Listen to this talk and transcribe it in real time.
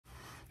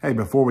Hey,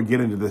 before we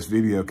get into this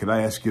video, can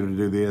I ask you to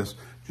do this?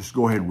 Just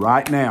go ahead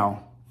right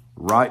now,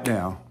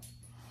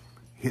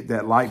 hit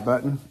that like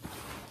button.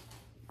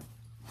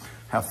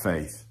 Have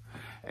faith.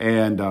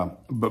 And,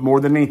 but more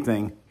than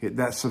anything, hit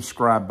that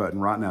subscribe button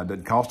right now. It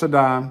doesn't cost a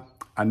dime.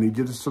 I need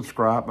you to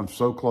subscribe. I'm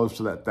so close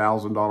to that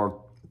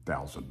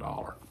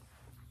 $1,000.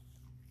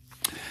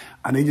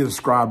 I need you to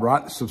subscribe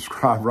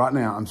right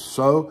now. I'm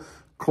so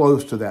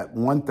close to that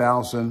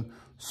 1,000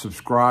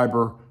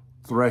 subscriber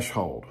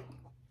threshold.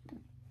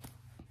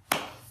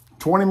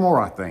 20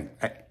 more, I think.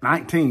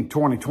 19,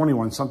 20,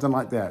 21, something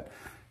like that.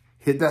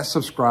 Hit that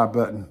subscribe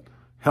button.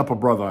 Help a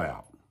brother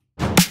out.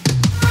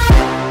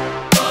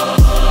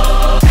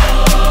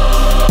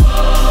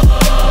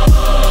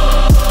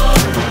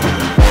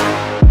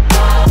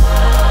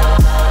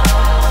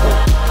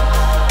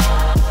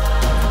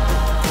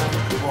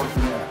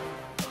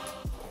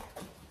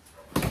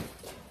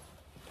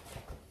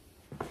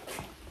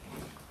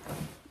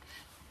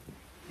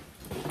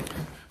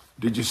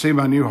 Did you see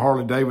my new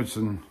Harley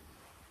Davidson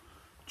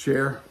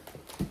chair?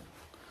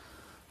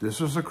 This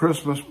was a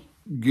Christmas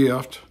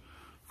gift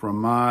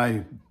from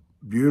my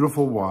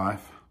beautiful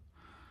wife.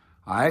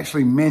 I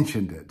actually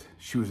mentioned it.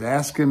 She was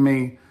asking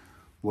me,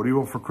 what do you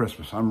want for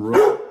Christmas?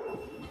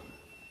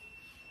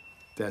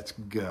 That's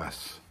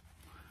Gus.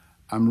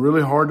 I'm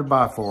really hard to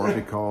buy for her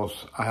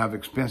because I have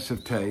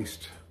expensive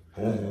taste.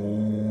 I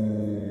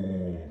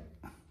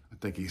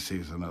think he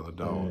sees another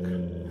dog.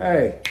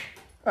 Hey,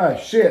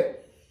 shit.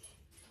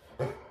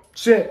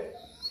 Sit.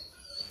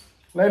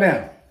 Lay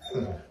down.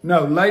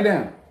 No, lay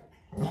down.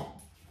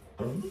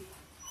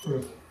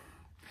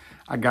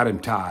 I got him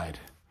tied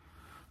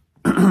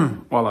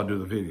while I do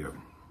the video.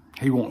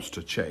 He wants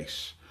to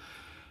chase.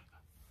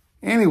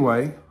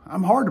 Anyway,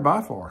 I'm hard to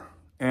buy for.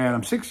 And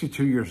I'm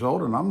 62 years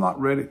old and I'm not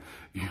ready.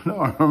 You know,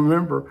 I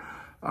remember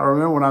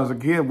when I was a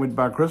kid, we'd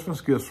buy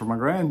Christmas gifts for my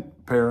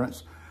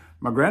grandparents.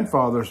 My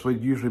grandfathers,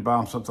 we'd usually buy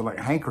them something like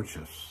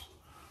handkerchiefs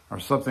or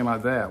something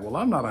like that. Well,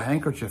 I'm not a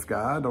handkerchief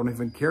guy. I don't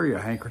even carry a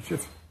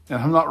handkerchief. And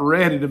I'm not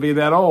ready to be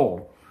that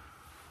old.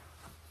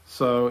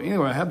 So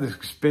anyway, I have this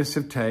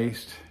expensive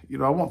taste. You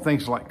know, I want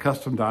things like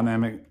custom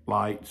dynamic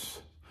lights,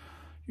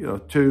 you know,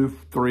 $200,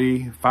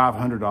 $300,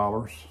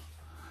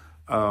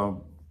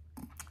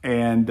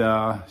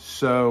 $500.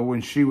 So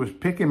when she was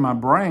picking my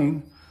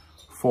brain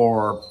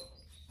for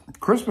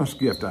Christmas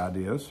gift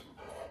ideas,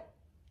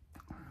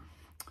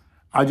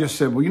 I just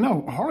said, well, you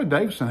know, Harley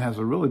Davidson has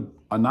a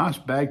nice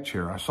bag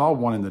chair. I saw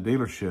one in the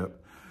dealership.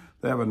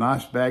 They have a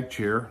nice bag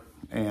chair,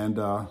 and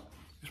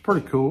it's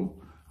pretty cool.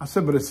 I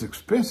said, but it's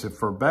expensive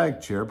for a bag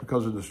chair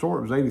because in the store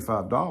it was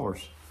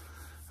 $85.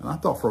 And I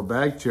thought for a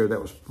bag chair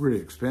that was pretty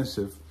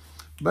expensive.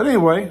 But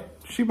anyway,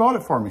 she bought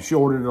it for me. She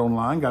ordered it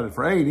online, got it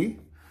for $80.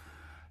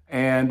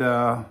 And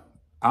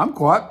I'm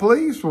quite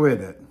pleased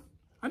with it.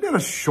 I did a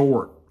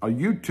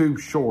YouTube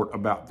short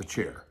about the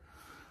chair.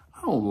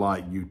 I don't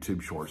like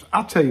YouTube shorts.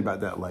 I'll tell you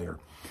about that later.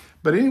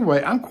 But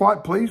anyway, I'm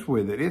quite pleased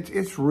with it.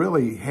 It's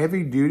really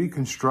heavy duty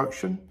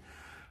construction.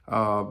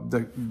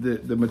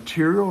 The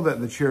material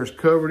that the chair is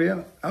covered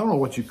in, I don't know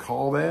what you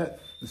call that.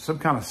 It's some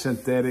kind of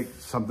synthetic,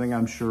 something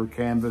I'm sure,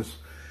 canvas.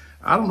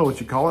 I don't know what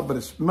you call it, but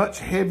it's much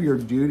heavier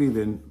duty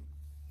than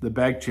the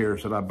bag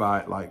chairs that I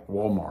buy at like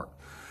Walmart.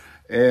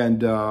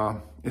 And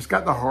it's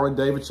got the Harley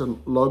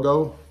Davidson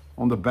logo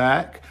on the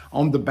back,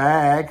 on the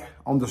bag,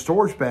 on the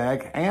storage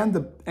bag, and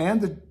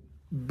the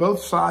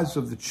both sides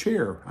of the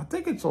chair. I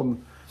think it's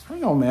on,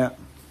 hang on, Matt.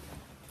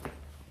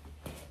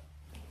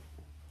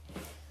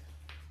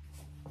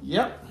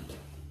 Yep.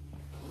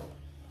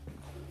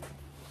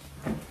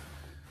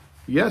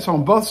 Yeah, it's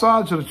on both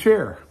sides of the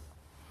chair.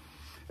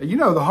 And you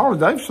know, the Harley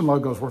Davidson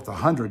logo is worth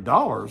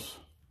 $100.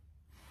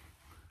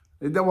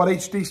 Isn't that what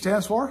HD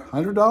stands for?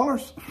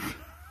 $100?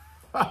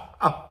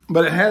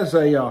 But it has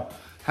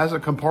a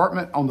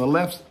compartment on the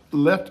left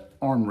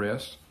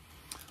armrest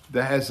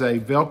that has a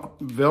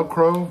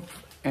Velcro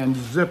and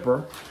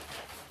zipper,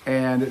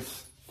 and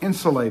it's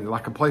insulated,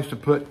 like a place to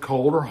put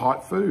cold or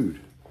hot food.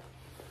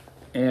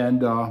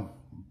 And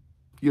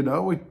you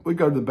know, we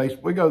go to the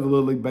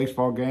Little League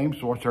baseball games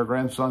to watch our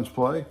grandsons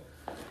play,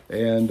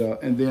 and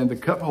then the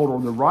cup holder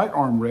on the right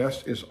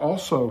armrest is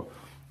also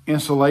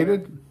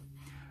insulated,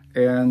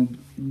 and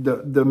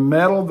the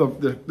metal,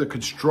 the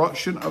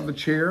construction of the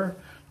chair,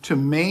 to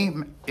me,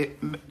 it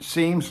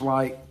seems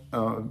like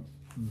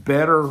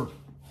better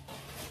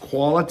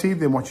quality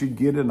than what you'd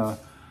get in a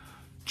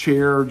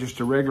chair, just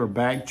a regular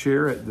bag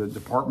chair at the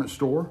department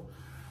store.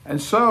 And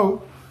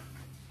so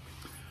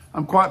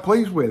I'm quite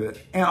pleased with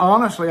it. And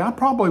honestly, I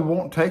probably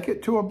won't take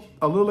it to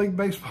a Little League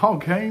baseball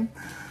game.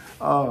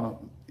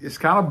 It's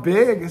kind of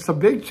big. It's a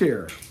big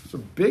chair. It's a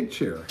big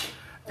chair.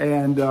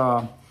 And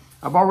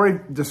I've already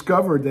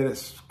discovered that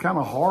it's kind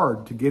of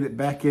hard to get it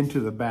back into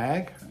the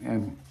bag.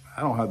 And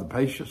I don't have the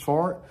patience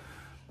for it.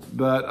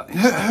 But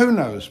who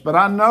knows? But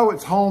I know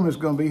its home is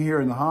going to be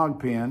here in the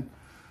hog pen.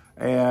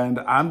 And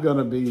I'm going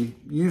to be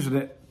using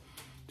it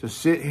to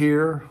sit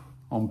here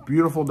on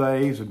beautiful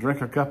days and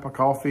drink a cup of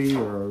coffee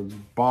or a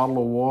bottle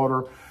of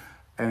water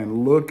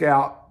and look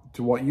out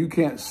to what you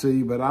can't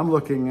see, but I'm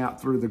looking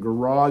out through the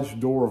garage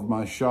door of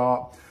my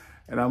shop,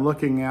 and I'm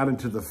looking out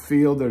into the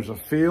field. There's a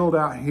field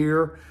out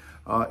here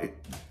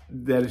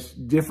that is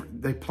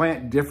different. They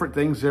plant different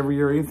things every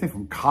year, anything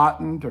from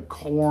cotton to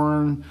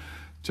corn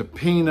to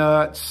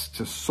peanuts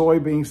to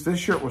soybeans.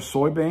 This year it was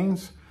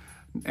soybeans,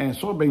 and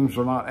soybeans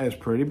are not as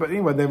pretty, but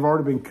anyway, they've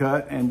already been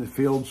cut and the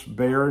field's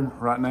barren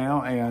right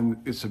now, and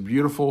it's a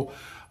beautiful,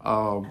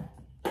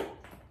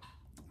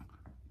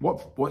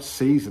 what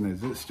season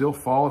is it? Still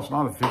fall? It's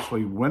not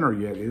officially winter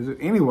yet, is it?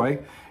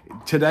 Anyway,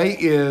 today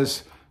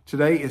is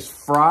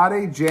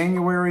Friday,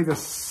 January the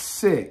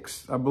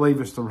 6th. I believe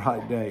it's the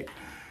right date.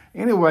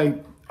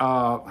 Anyway,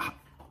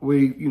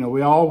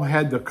 we all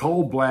had the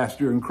cold blast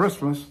during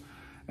Christmas,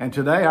 and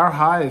today our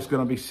high is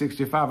going to be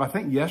 65. I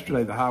think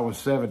yesterday the high was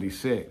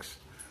 76.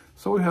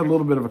 So we had a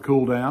little bit of a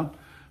cool down.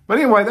 But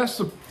anyway, that's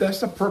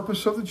the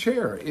purpose of the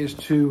chair, is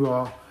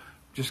to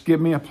just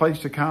give me a place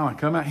to kind of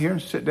come out here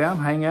and sit down,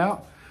 hang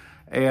out.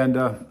 And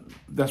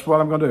that's what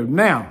I'm going to do.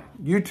 Now,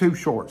 YouTube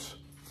Shorts.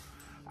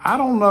 I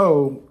don't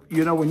know,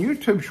 when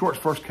YouTube Shorts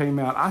first came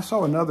out, I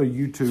saw another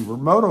YouTuber,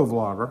 moto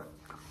vlogger,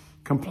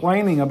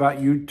 complaining about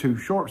YouTube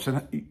Shorts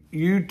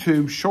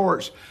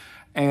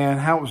and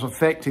how it was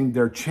affecting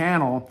their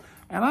channel.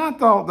 And I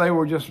thought they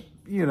were just,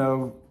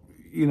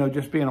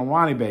 just being a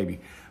whiny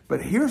baby.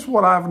 But here's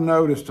what I've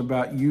noticed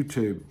about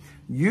YouTube.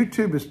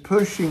 YouTube is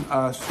pushing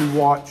us to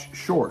watch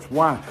shorts.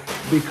 Why?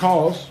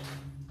 Because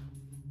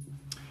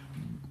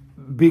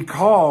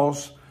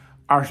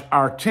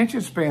our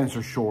attention spans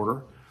are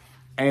shorter,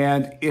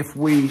 and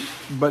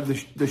but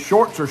the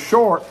shorts are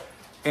short,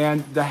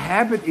 and the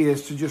habit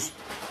is to just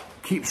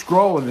keep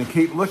scrolling and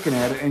keep looking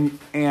at it,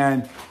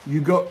 and you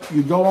go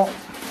on.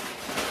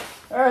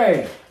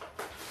 Hey,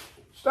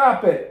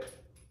 stop it.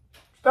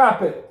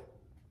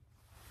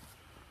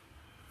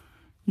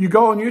 You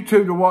go on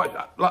YouTube to watch,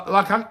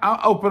 like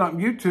I open up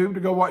YouTube to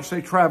go watch,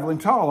 say, Traveling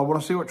Tall. I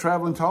want to see what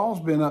Traveling Tall's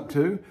been up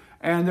to.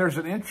 And there's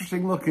an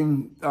interesting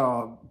looking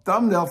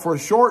thumbnail for a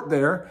short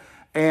there.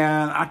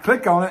 And I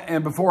click on it,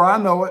 and before I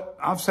know it,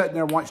 I've sat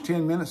there and watched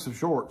 10 minutes of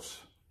shorts.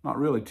 Not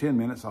really 10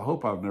 minutes. I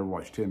hope I've never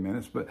watched 10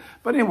 minutes. But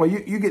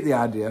anyway, you get the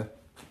idea.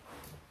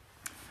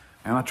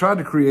 And I tried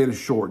to create a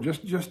short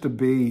just to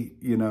be,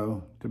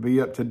 to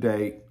be up to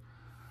date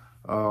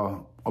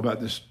about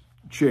this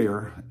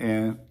chair,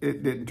 and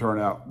it didn't turn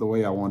out the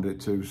way I wanted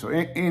it to. So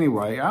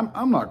anyway,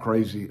 I'm not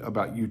crazy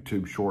about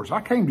YouTube Shorts.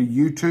 I came to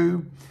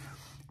YouTube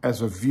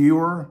as a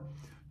viewer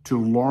to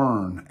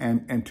learn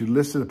and to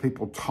listen to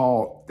people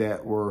talk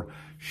that were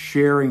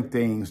sharing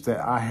things that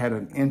I had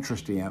an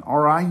interest in,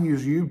 or I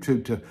use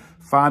YouTube to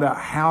find out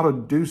how to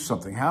do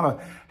something, how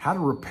to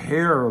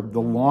repair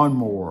the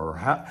lawnmower,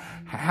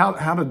 how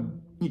to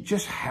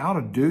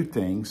do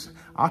things.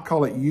 I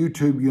call it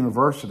YouTube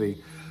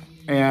University.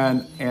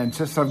 And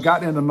since I've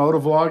gotten into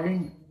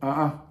motovlogging,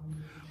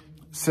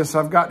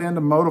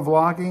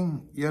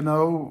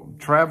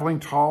 Traveling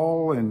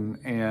Tall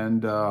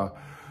and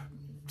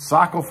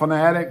Cycle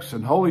Fanatics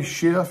and Holy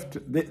Shift,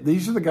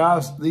 these are the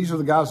guys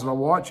that I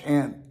watch,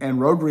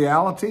 and Road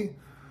Reality,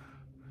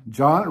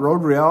 John at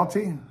Road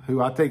Reality,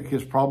 who I think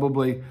is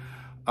probably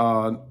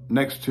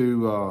next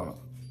to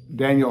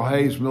Daniel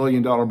Hayes' $1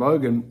 Million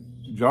Bogan.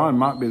 John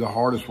might be the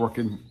hardest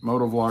working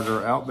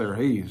motovlogger out there.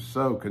 He's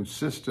so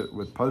consistent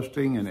with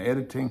posting and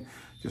editing,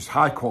 just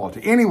high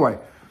quality. Anyway,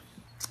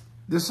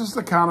 this is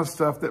the kind of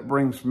stuff that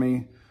brings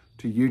me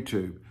to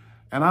YouTube.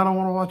 And I don't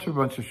want to watch a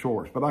bunch of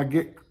shorts, but I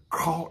get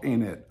caught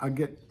in it. I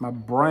get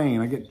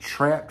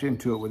trapped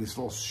into it with this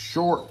little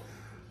short.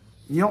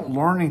 You don't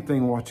learn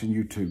anything watching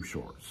YouTube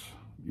shorts.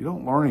 You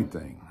don't learn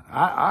anything.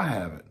 I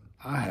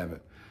have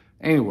it.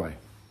 Anyway,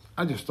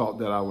 I just thought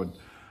that I would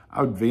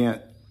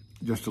vent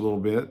just a little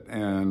bit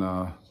and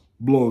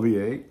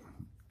bloviate,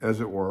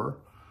 as it were,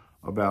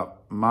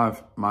 about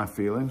my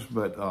feelings.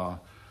 But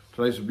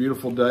today's a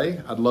beautiful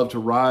day. I'd love to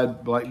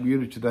ride Black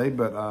Beauty today,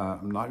 but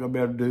I'm not going to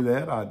be able to do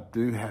that. I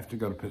do have to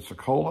go to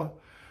Pensacola.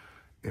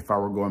 If I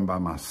were going by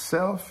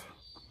myself,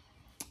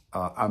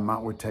 I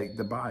would take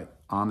the bike.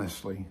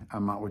 Honestly, I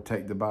would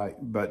take the bike.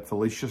 But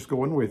Felicia's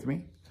going with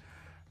me,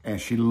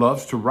 and she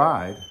loves to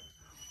ride,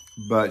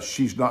 but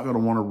she's not going to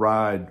want to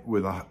ride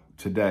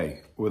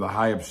today with a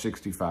high of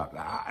 65.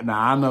 Now,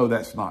 I know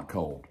that's not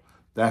cold.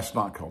 That's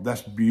not cold.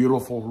 That's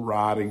beautiful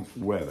riding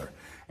weather.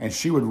 And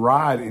she would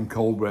ride in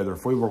cold weather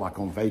if we were like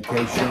on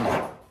vacation.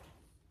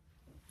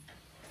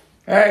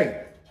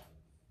 Hey!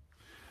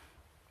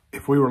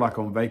 If we were like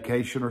on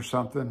vacation or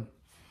something,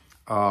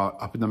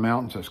 up in the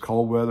mountains, that's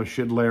cold weather,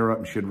 she'd layer up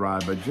and she'd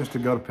ride. But just to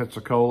go to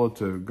Pensacola,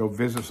 to go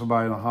visit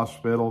somebody in a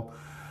hospital,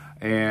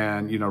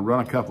 and,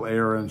 run a couple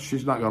errands,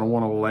 she's not going to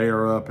want to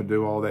layer up and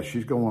do all that.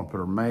 She's going to want to put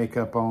her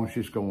makeup on.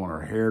 She's going to want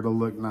her hair to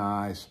look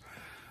nice.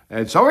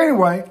 And so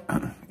anyway,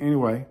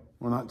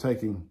 we're not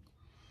taking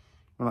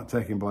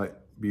Black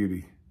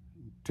Beauty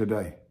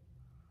today.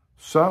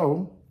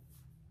 So,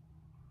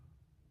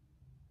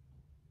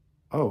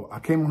 I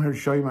came on here to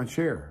show you my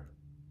chair.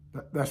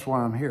 That's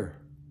why I'm here.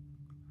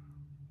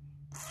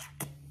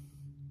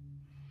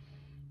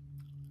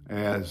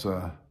 As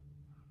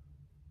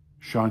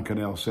Sean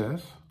Cannell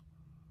says,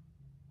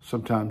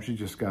 sometimes you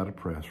just got to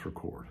press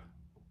record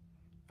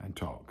and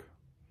talk.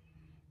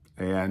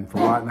 And for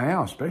right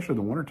now, especially in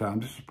the wintertime,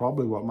 this is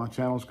probably what my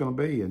channel is going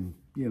to be. And,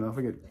 you know, if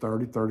I get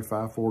 30,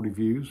 35, 40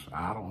 views,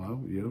 I don't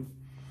know, you know.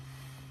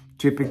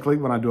 Typically,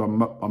 when I do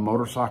a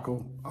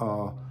motorcycle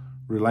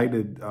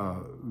related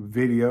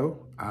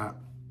video,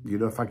 you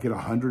know, if I get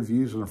 100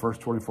 views in the first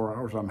 24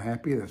 hours, I'm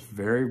happy. That's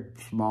very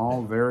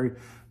small, very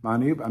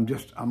minute.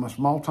 I'm a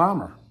small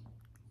timer.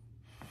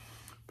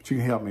 But you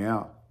can help me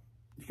out.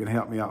 You can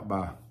help me out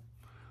by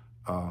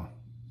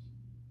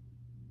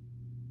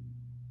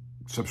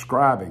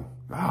subscribing.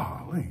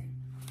 Golly.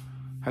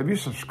 Have you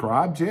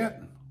subscribed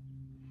yet?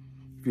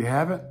 If you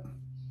haven't,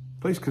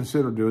 please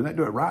consider doing that.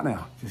 Do it right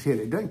now. Just hit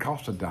it. It doesn't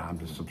cost a dime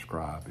to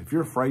subscribe. If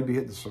you're afraid to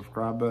hit the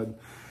subscribe button,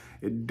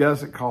 it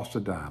doesn't cost a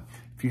dime.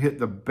 If you hit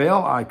the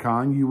bell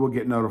icon, you will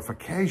get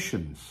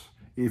notifications.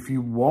 If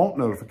you want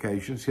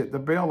notifications, hit the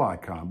bell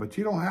icon. But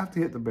you don't have to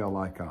hit the bell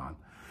icon.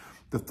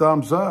 The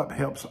thumbs up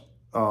helps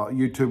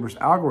YouTubers'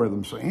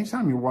 algorithms. So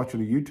anytime you're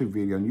watching a YouTube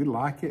video and you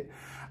like it,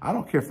 I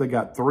don't care if they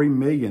got 3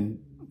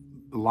 million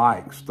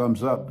likes,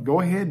 thumbs up,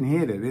 go ahead and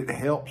hit it. It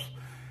helps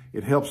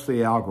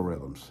the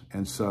algorithms.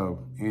 And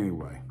so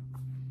anyway,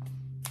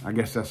 I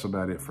guess that's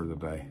about it for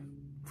today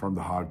from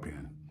the Hog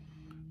Pen.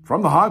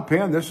 From the Hog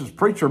Pen, this is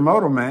Preacher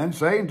Moto Man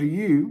saying to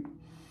you,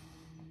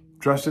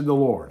 trust in the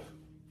Lord,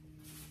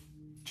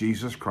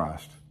 Jesus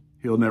Christ.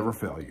 He'll never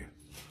fail you.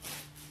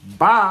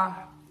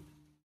 Bye.